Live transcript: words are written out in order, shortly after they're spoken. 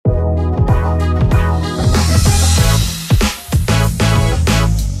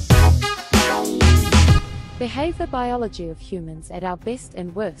The Biology of Humans at Our Best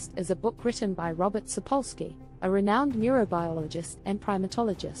and Worst is a book written by Robert Sapolsky, a renowned neurobiologist and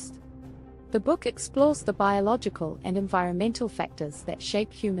primatologist. The book explores the biological and environmental factors that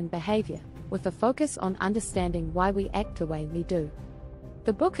shape human behavior, with a focus on understanding why we act the way we do.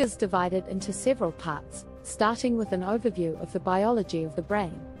 The book is divided into several parts, starting with an overview of the biology of the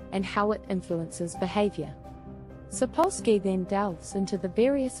brain and how it influences behavior. Sapolsky then delves into the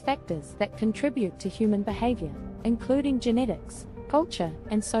various factors that contribute to human behavior, including genetics, culture,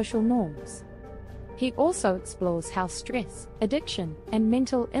 and social norms. He also explores how stress, addiction, and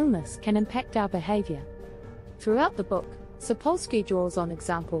mental illness can impact our behavior. Throughout the book, Sapolsky draws on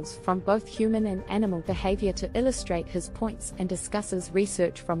examples from both human and animal behavior to illustrate his points and discusses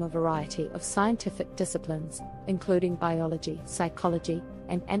research from a variety of scientific disciplines, including biology, psychology,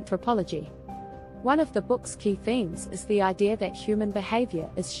 and anthropology. One of the book's key themes is the idea that human behavior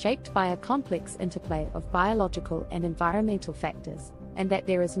is shaped by a complex interplay of biological and environmental factors, and that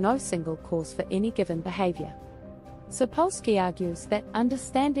there is no single cause for any given behavior. Sapolsky argues that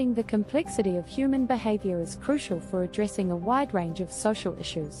understanding the complexity of human behavior is crucial for addressing a wide range of social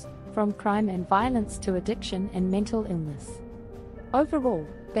issues, from crime and violence to addiction and mental illness. Overall,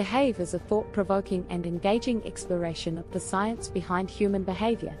 Behave is a thought-provoking and engaging exploration of the science behind human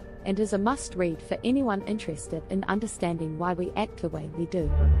behavior, and is a must-read for anyone interested in understanding why we act the way we do.